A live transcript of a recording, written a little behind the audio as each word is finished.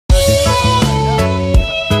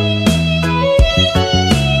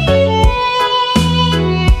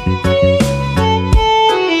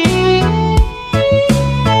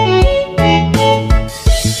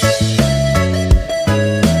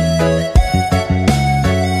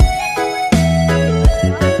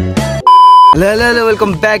Hello,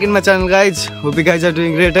 welcome back in my channel, guys. Hope you guys are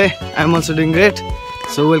doing great. I'm also doing great.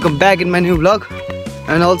 So welcome back in my new vlog,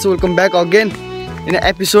 and also welcome back again in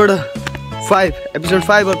episode 5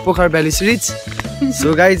 of Pokhara Valley series.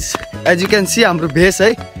 So guys, as you can see, हाम्रो भेष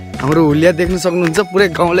है, हाम्रो हुलिया देख्न सक्नुहुन्छ पुरै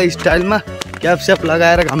गाउँले स्टाइलमा cap स्याप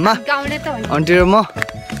लगाएर घाममा गाउँले त हो अनि र म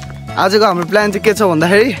आजको हाम्रो प्लान चाहिँ के छ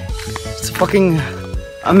भन्दाखेरि फकिङ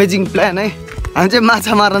अमेजिङ प्लान है। हामी चाहिँ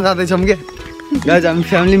माछा मार्न जाँदै छौं के गाइज। हामी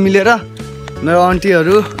फ्यामिली मिलेर मेरो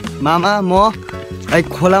आन्टीहरु मामा म लाइक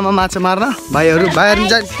खोलामा माछा मार्न भाइहरु बाहिर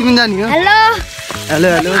जा तिमी जानी हो।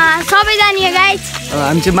 हेलो सबै जानी हो गाइज।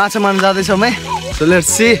 हामी चाहिँ माछा मार्न जाँदै छौं है। सो लेट्स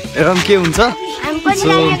सी हेरौँ के हुन्छ।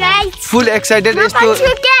 फुल एक्साइटेड यस्तो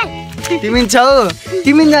तिमी छौ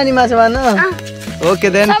तिमी जानी माछा मार्न। Okay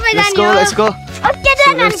then let's go.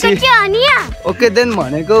 Okay then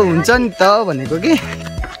भनेको हुन्छ नि त भनेको कि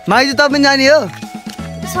माइजु त पनि जानी हो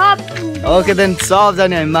सब। ओके देन सब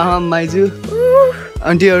जानी हामी मामा माइजु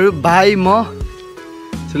आन्टीहरु भाइ म।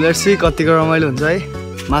 सो लेट्स सी कतिको रमाइलो हुन्छ है।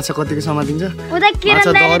 माछा कतिको समातिन्छ।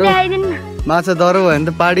 माछा दरो भयो भने त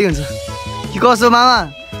पार्टी हुन्छ कि कसो मामा।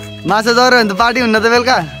 माछा दरो भने त पार्टी हुन्न त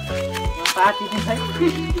बेलुका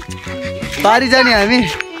पार्टी जाने हामी।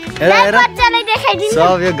 हेर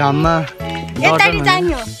सब यो घाममा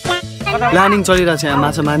प्लानिङ चलिरहेको छ यहाँ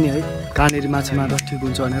माछा मार्ने है। कहाँनिर माछा मार्दा ठिक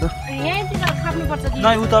हुन्छ भनेर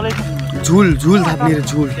झुल थाप्ने रे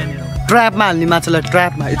झुल ट्र्यापमा हाल्ने माछालाई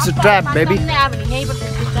ट्र्यापमा। It's a trap baby.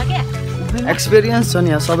 Experience छ नि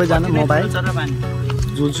यहाँ सबैजना मोबाइल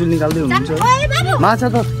झुल निकाल्दै हुनुहुन्छ। माछा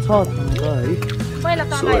त छ है।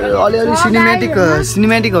 अलिअलि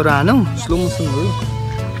सिनेमेटिकहरू हानौँ स्लो मोसनहरू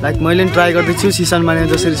लाइक मैले पनि ट्राई गर्दैछु सिसन मार्ने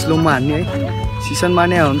जसरी स्लोमा हान्ने है। सिसन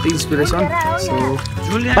मार्ने हो भने त इन्सपिरेसन। सो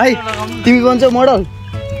भाइ तिमी बन्छौ model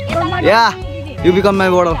yeah you become my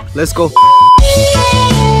model. Let's go.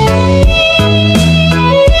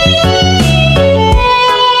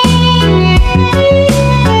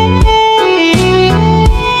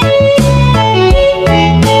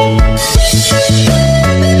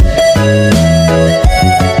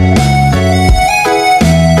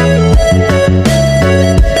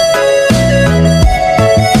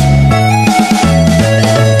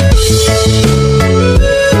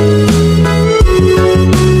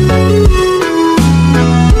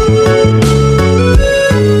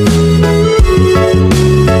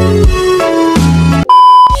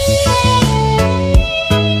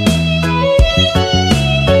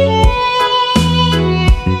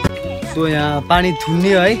 यहाँ पानी थुन्ने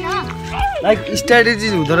है लाइक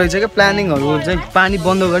स्ट्राटेजिज हुँदो रहेछ क्या प्लानिङहरू चाहिँ। पानी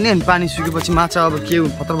बन्द गर्ने अनि पानी सुकेपछि माछा अब के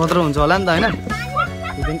फत्र हुन्छ होला नि त होइन।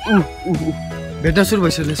 भेट्न सुरु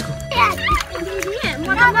भइसक्यो यसको।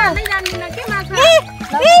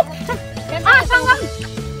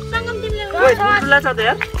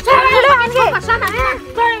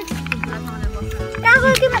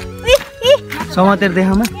 समातेर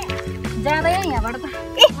देखामा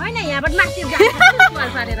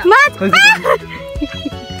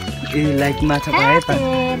ए लाइक माछा पाए त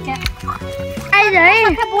आइज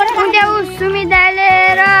है। त्यहाँ उस सुमित दाइले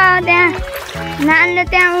र त्यहाँ नानले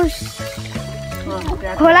त्यहाँ उस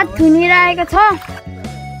खोला थुनिरहेको छ।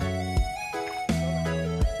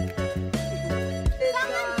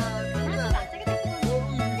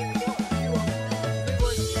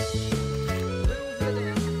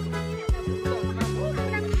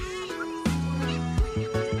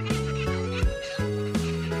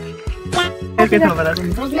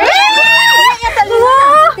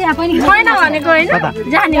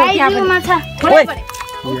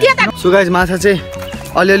 सो गाइज माछा चाहिँ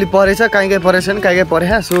अलिअलि परेछ कहीँ परेछ नि कहीँ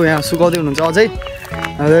परेछ। सो यहाँ सुकाउँदै हुनुहुन्छ अझै।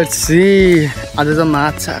 लेट्स सी आज त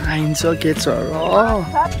माछा खाइन्छ के छ र।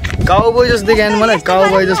 काउबोय जस्तो देखाएन मलाई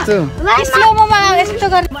काउबोय जस्तो।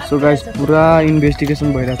 सो गाइज पुरा इन्भेस्टिगेसन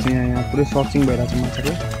भइरहेको छ यहाँ पुरै सर्चिङ भइरहेको छ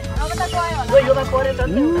माछाको।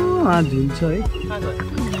 झुल छ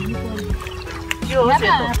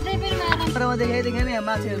है देखाइ नि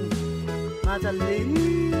माछाहरू माछाले।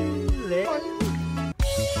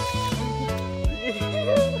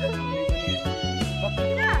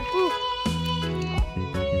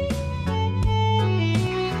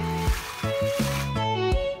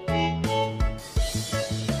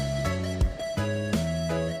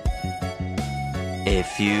 A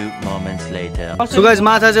few moments later. So guys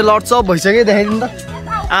माछा चाहिँ लट्छ भइसक्यो देखाइदिनु त।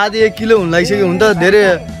 आधी 1 किलो हुन लागिसक्यो। हुन त धेरै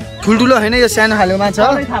ठुल्ठुलो होइन यो सानो खाले माछा।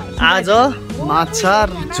 आज माछा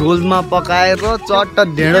झोलमा पकाएर चट्ट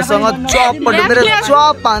ढेँडोसँग चप मेरो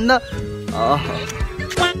चप हान्दा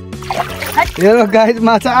हेर गाइस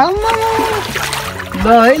माछा आम्मा ल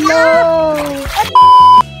है ल।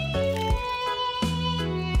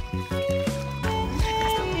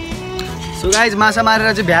 सो गाइज माछा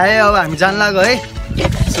मारेर चाहिँ भ्याए अब हामी जान लाग्यो है।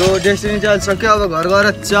 सो डेस्टिनी चाहिँ अहिले सक्यो, अब घर गएर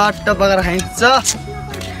चट्ट पकाएर खाइन्छ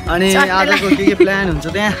अनि आजको के प्लान हुन्छ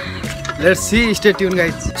त्यहाँ let's see, stay tune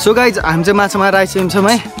guys. So guys हामी चाहिँ माछा मारेर आइसकेको छौँ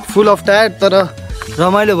है, फुल अफ टायर्ड तर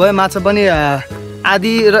रमाइलो भयो। माछा पनि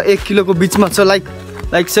आधी र 1 किलोको बिचमा छ,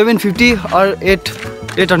 लाइक 750 or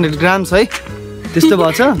 800 ग्राम्स है, त्यस्तो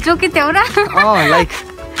भएछ। लाइक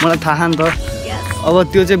मलाई थाहा नि त।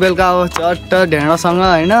 अब त्यो चाहिँ बेलुका अब चट्ट ढेँडासँग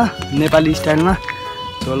होइन नेपाली स्टाइलमा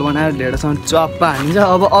झोल बनाएर ढेँडासँग चप्पा हानिन्छ।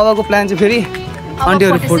 अबको प्लान चाहिँ फेरि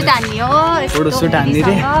आन्टीहरू फोटोसुट हान्ने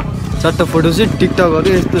रे, चट्ट फोटोसुट टिकटकहरू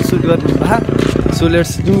यस्तो सुट गर्नु भए। So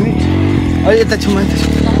let's do it. अहिले यता छुमा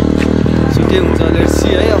सुटे हुन्छ, लेट्स सी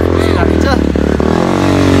है। अब फोटोसुट हानिन्छ,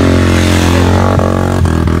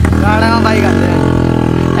 गाडामा बाइक हाल्दै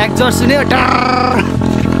एक्जस्ट सुन्यो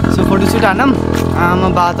डर। सो फोटोसुट हानौँ, आमा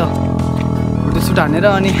बा त फोटोसुट हानेर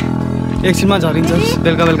अनि एकछिनमा झरिन्छ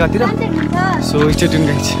बेलुकातिर। So stay tune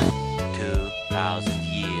guys.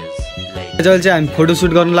 अहिले चाहिँ हामी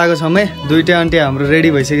फोटोसुट गर्नु लागेको छौँ है। दुईवटा आन्टी हाम्रो रेडी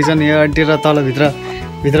भइसकेको छन्, यो आन्टी र तल भित्र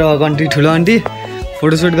भएको आन्टी, ठुलो आन्टी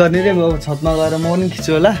फोटोसुट गर्ने रे। म छतमा गएर म पनि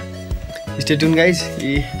खिच्छु होला। Stay tune guys.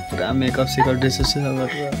 पुरा मेकअप सेकअप ड्रेसेस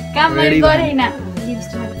रेडी।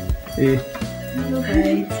 ए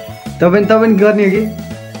तपाईँ गर्ने हो कि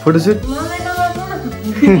फोटोसुट?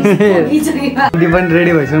 आन्टी पनि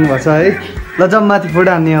रेडी भइसक्नु भएको छ है। ल जाऊँ माथि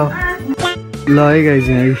फोटो हान्ने हो। ल है गाइज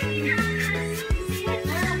है।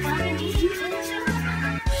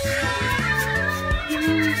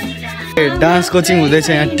 डान्स कोचिङ हुँदैछ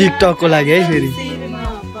यहाँ टिकटकको लागि है। फेरि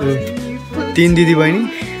 3 दिदी बहिनी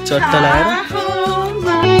चट्टा लगाएर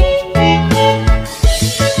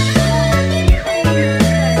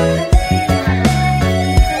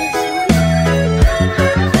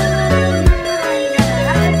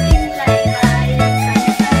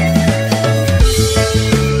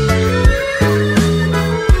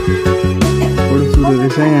फोटोसुट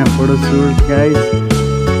हुँदैछ यहाँ। Photoshoot guys.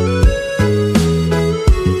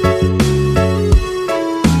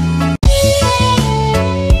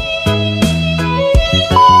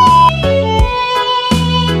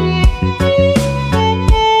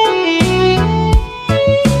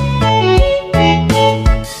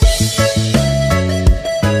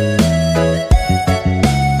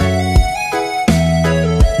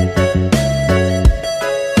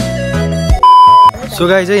 सो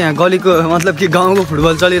गाइज चाहिँ यहाँ गलीको मतलब कि गाउँको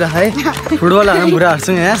फुटबल चलिरहेको है। फुटबल हाल्नु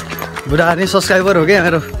बुढाहरूसँग यहाँ। बुढाहरू नै सब्सक्राइबर हो क्या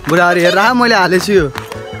मेरो। बुढाहरू हेरेर मैले हालेको छु यो।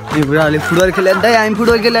 अनि बुढाहरूले फुटबल खेल्यो दाइ हामी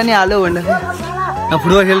फुटबल खेल्यो नि हाल्यो भन्दाखेरि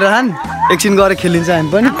फुटबल खेलिरहन्, एकछिन गएर खेलिन्छ हामी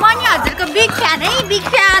पनि।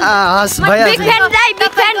 हस् भइहाल्छ।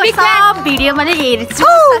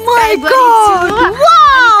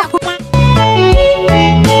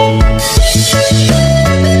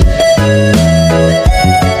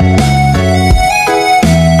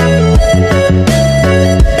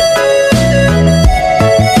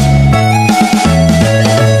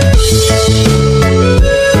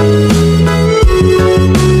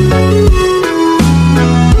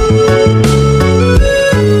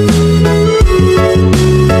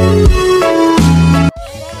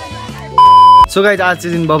 सो गाइज आज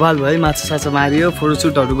चाहिँ दिन बवाल भयो, माछा साछा मारियो,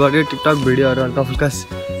 फोटोसुटहरू गऱ्यो, टिकटक भिडियोहरू हल्का फुल्का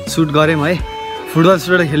सुट गऱ्यौँ है। फुटबल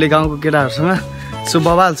सुटबल खेलेँ गाउँको केटाहरूसँग। सो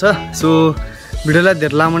बवाल छ। सो भिडियोलाई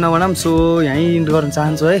धेरै लामो नबनाऊँ। सो यहीँ इन्ड गर्न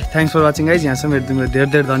चाहन्छु है। Thanks for watching guys. यहाँसम्म हेरिदिनु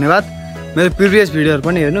धेरै धन्यवाद। मेरो प्रिभियस भिडियोहरू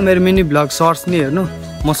पनि हेर्नु, मेरो मिनी ब्लग सर्ट्स नि हेर्नु,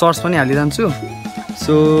 म सर्ट्स पनि हालिरहन्छु।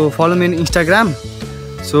 So follow me in Instagram.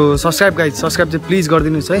 So subscribe guys, subscribe चाहिँ प्लिज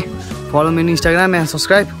गरिदिनुहोस् है। Follow me in Instagram and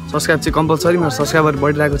subscribe चाहिँ कम्पलसरी। मेरो सब्सक्राइबर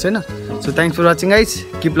बढिरहेको छैन। So thanks for watching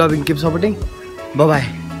guys. Keep loving, keep supporting. Bye bye.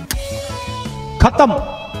 खत्म।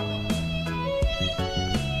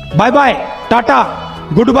 Bye bye, Tata,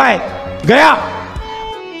 good bye, गया।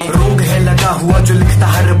 रोग है लगा हुआ जो लिखता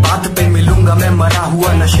हर बात पे, मिलूंगा मैं मरा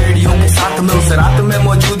हुआ नशेड़ियों के साथ में। उस रात में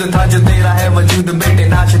मौजूद था जो तेरा है वजूद, बेटे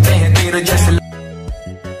नाचते हैं तेरे जैसे